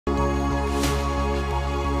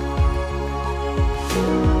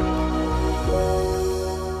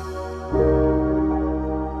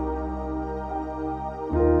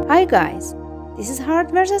Hi guys, this is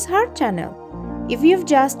Heart vs. Heart channel. If you've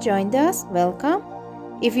just joined us, welcome.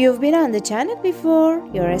 If you've been on the channel before,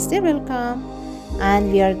 you're still welcome.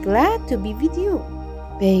 And we are glad to be with you.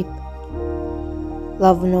 Babe,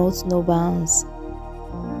 love knows no bounds.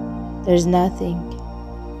 There's nothing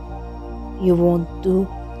you won't do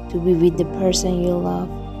to be with the person you love,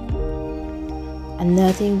 and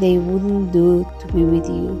nothing they wouldn't do to be with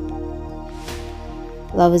you.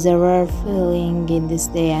 Love is a rare feeling in this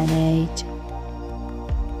day and age,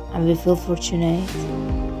 and we feel fortunate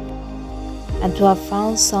and to have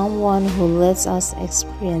found someone who lets us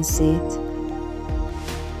experience it.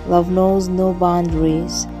 Love knows no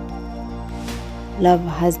boundaries. Love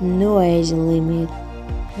has no age limit,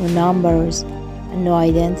 no numbers, and no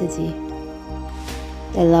identity.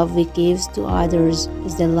 The love we give to others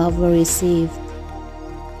is the love we receive.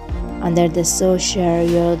 Under the soul, share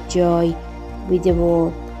your joy with the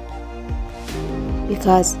world,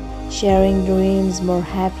 because sharing brings more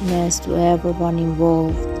happiness to everyone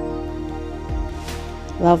involved.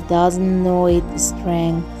 Love doesn't know its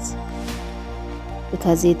strength,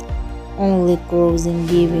 because it only grows in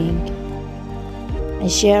giving, and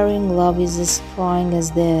sharing love is as strong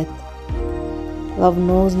as that. Love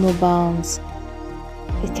knows no bounds.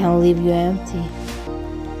 It can leave you empty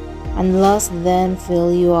and lust then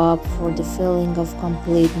fill you up for the feeling of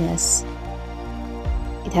completeness.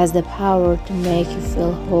 It has the power to make you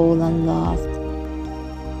feel whole and loved.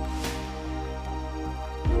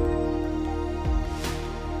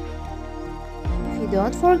 If you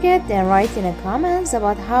don't forget, then write in the comments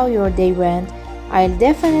about how your day went. I'll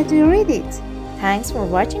definitely read it. Thanks for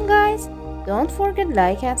watching guys. Don't forget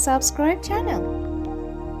like and subscribe channel.